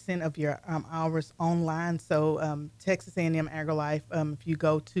 80% of your hours online. So Texas A&M AgriLife, if you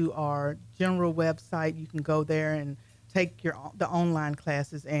go to our general website, you can go there and take the online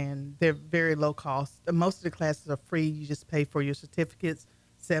classes, and they're very low cost. Most of the classes are free. You just pay for your certificates,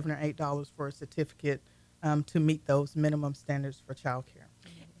 $7 or $8 for a certificate to meet those minimum standards for childcare.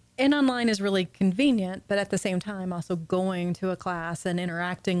 And online is really convenient, but at the same time, also going to a class and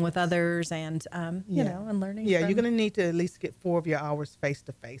interacting with others and, and learning. Yeah, from- you're going to need to at least get 4 of your hours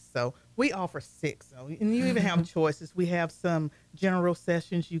face-to-face. So we offer 6. And you even have choices. We have some general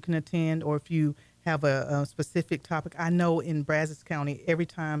sessions you can attend, or if you have a specific topic. I know in Brazos County, every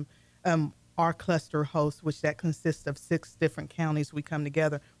time our cluster hosts, which that consists of 6 different counties, we come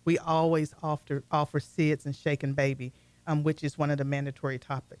together, we always offer SIDS and Shaken Baby, which is one of the mandatory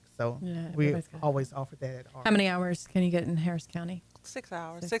topics. So Yeah, we everybody's got it. always offer that at our. How many hours can you get in Harris County? 6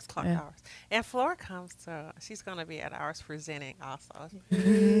 hours, 6, 6 clock yeah. hours. And Flora comes to, she's going to be at ours presenting also.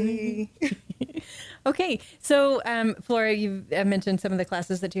 Okay, so Flora, you've mentioned some of the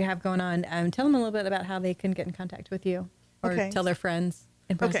classes that you have going on. Tell them a little bit about how they can get in contact with you, or Okay. tell their friends.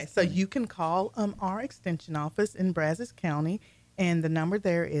 In Brazos Okay, so County. you can call our extension office in Brazos County, and the number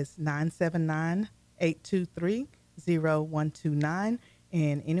there is 979-823-0129,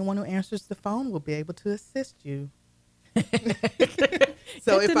 and anyone who answers the phone will be able to assist you. So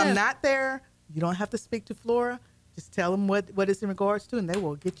Good if to I'm know. not there, you don't have to speak to Flora. Just tell them what it's in regards to, and they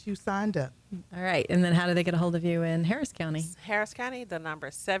will get you signed up. All right, and then how do they get a hold of you in Harris County? Harris County, the number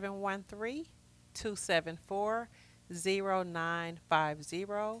is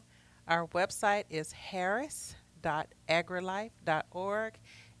 713-274-0950. Our website is harris.agrilife.org,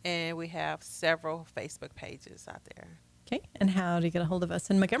 and we have several Facebook pages out there. Okay, and how do you get a hold of us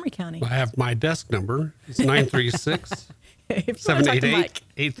in Montgomery County? I have my desk number. It's 936 If you wanna talk to 788 Mike.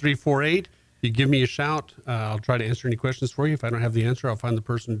 8348. You give me a shout. I'll try to answer any questions for you. If I don't have the answer, I'll find the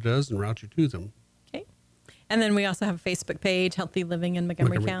person who does and route you to them. Okay. And then we also have a Facebook page, Healthy Living in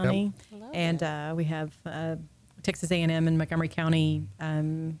Montgomery Montgomery, County. And we have Texas A&M in Montgomery County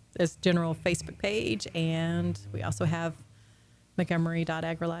as general Facebook page. And we also have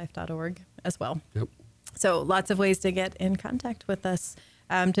montgomery.agrilife.org as well. Yep. So lots of ways to get in contact with us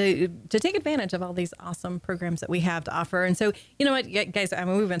to take advantage of all these awesome programs that we have to offer. And so, you know what, guys, I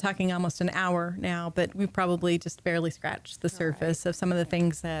mean, we've been talking almost an hour now, but we've probably just barely scratched the surface of some of the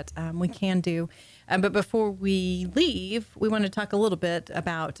things that we can do. But before we leave, we want to talk a little bit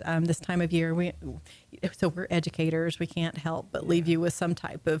about this time of year. So we're educators. We can't help but leave you with some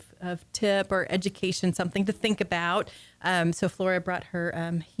type of tip or education, something to think about. So Flora brought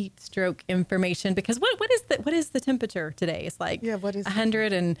her heat stroke information because what is the temperature today? It's like what is 100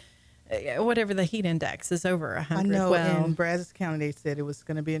 and whatever the heat index is over 100. I know well, in Brazos County they said it was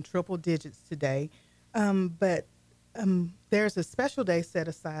going to be in triple digits today, but there's a special day set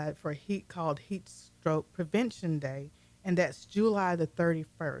aside for called Heat Stroke Prevention Day, and that's July the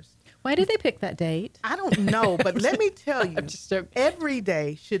 31st. why did they pick that date? I don't know, but let me tell you, I'm just joking. every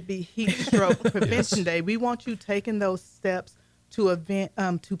day should be Heat Stroke Prevention Day. We want you taking those steps to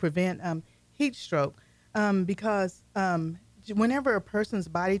prevent heat stroke because whenever a person's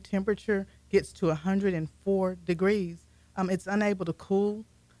body temperature gets to 104 degrees, it's unable to cool,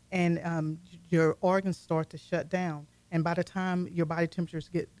 and your organs start to shut down. and by the time your body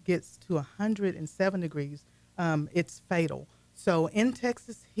temperature gets to 107 degrees, it's fatal. So in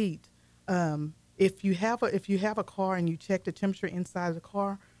Texas heat, if you have a car and you check the temperature inside of the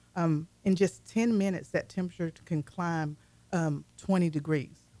car, in just 10 minutes that temperature can climb 20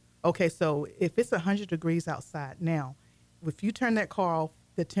 degrees. Okay, so if it's 100 degrees outside now, if you turn that car off,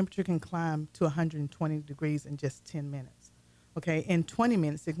 the temperature can climb to 120 degrees in just 10 minutes. Okay, in 20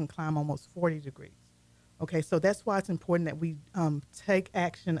 minutes it can climb almost 40 degrees. Okay, so that's why it's important that we take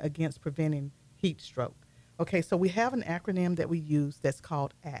action against preventing heat stroke. Okay, so we have an acronym that we use that's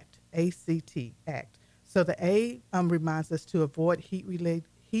called ACT, A-C-T, ACT. So the A reminds us to avoid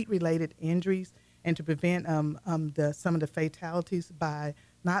heat-related injuries and to prevent some of the fatalities by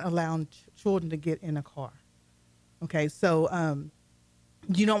not allowing children to get in a car. Okay, so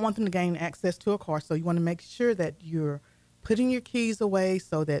you don't want them to gain access to a car, so you want to make sure that you're putting your keys away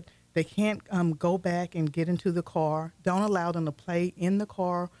so that they can't go back and get into the car. Don't allow them to play in the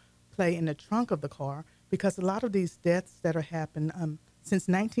car, play in the trunk of the car, because a lot of these deaths that are happening, since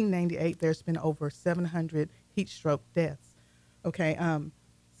 1998, there's been over 700 heat stroke deaths. Okay,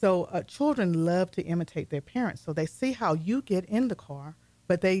 so children love to imitate their parents, so they see how you get in the car,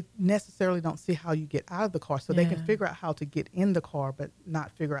 but they necessarily don't see how you get out of the car. So they can figure out how to get in the car, but not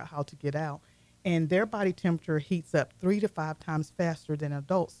figure out how to get out. And their body temperature heats up 3 to 5 times faster than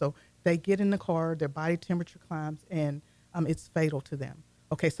adults. So they get in the car, their body temperature climbs, and it's fatal to them.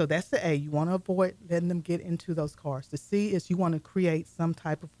 Okay, so that's the A. You want to avoid letting them get into those cars. The C is you want to create some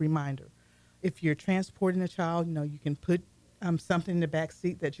type of reminder. If you're transporting a child, you can put something in the back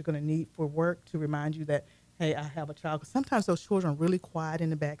seat that you're going to need for work to remind you that, hey, I have a child. Because sometimes those children are really quiet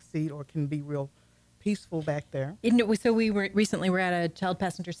in the back seat or can be real peaceful back there. So we were at a child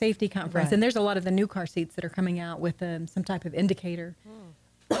passenger safety conference, Right. and there's a lot of the new car seats that are coming out with some type of indicator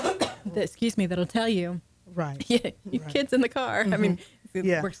that'll tell you, Right. your kid's in the car. I mean, it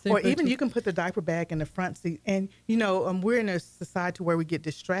Yeah, works or super even you can put the diaper bag in the front seat. And, we're in a society where we get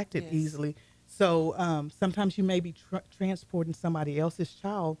distracted easily. So sometimes you may be transporting somebody else's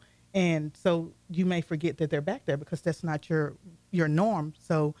child, and so you may forget that they're back there because that's not your norm.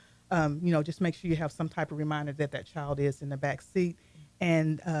 So, just make sure you have some type of reminder that that child is in the back seat.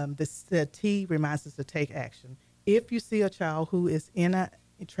 And the T reminds us to take action. If you see a child who is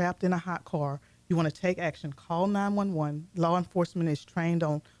trapped in a hot car, you want to take action. Call 911. Law enforcement is trained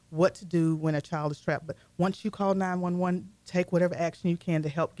on what to do when a child is trapped. But once you call 911, take whatever action you can to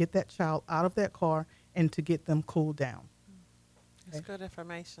help get that child out of that car and to get them cooled down. That's good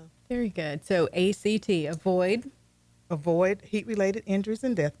information. Very good. So ACT, avoid. Avoid heat-related injuries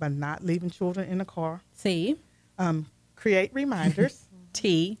and death by not leaving children in a car. C. Create reminders.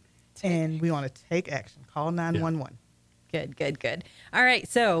 T. And we want to take action. Call 911. Good. All right,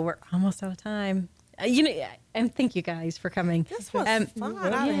 so we're almost out of time. And thank you guys for coming. This was fun.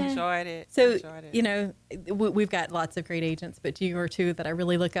 I enjoyed it. So, we've got lots of great agents, but you are two that I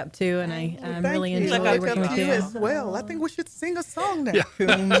really look up to, and I really enjoy working with you. As well. I think we should sing a song now.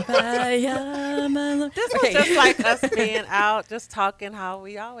 Kumbaya, my love. This was just like us being out, just talking how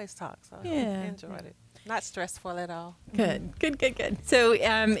we always talk. So I enjoyed it. Not stressful at all. Good. So,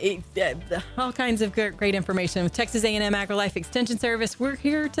 all kinds of great information with Texas A&M AgriLife Extension Service. We're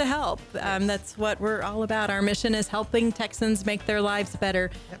here to help. That's what we're all about. Our mission is helping Texans make their lives better.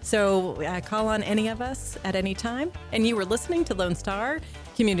 Yep. So, call on any of us at any time. And you were listening to Lone Star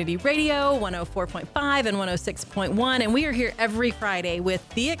Community Radio 104.5 and 106.1. And we are here every Friday with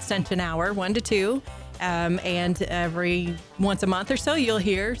the Extension Hour, 1 to 2. And every once a month or so, you'll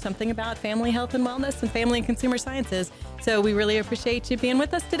hear something about family health and wellness and family and consumer sciences. So we really appreciate you being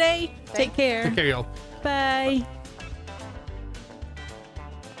with us today. Take care. Take care, y'all. Bye.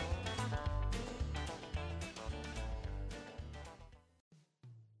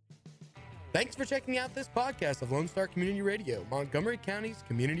 Thanks for checking out this podcast of Lone Star Community Radio, Montgomery County's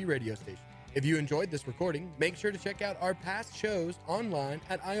community radio station. If you enjoyed this recording, make sure to check out our past shows online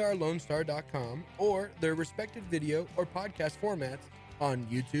at irlonestar.com or their respective video or podcast formats on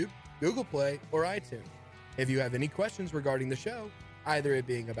YouTube, Google Play, or iTunes. If you have any questions regarding the show, either it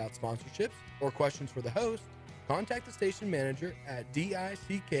being about sponsorships or questions for the host, contact the station manager at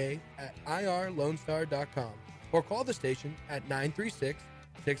dick@irlonestar.com or call the station at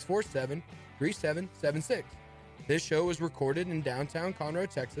 936-647-3776. This show is recorded in downtown Conroe,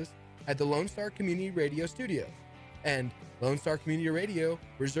 Texas, at the Lone Star Community Radio Studios, and Lone Star Community Radio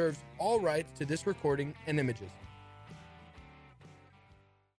reserves all rights to this recording and images.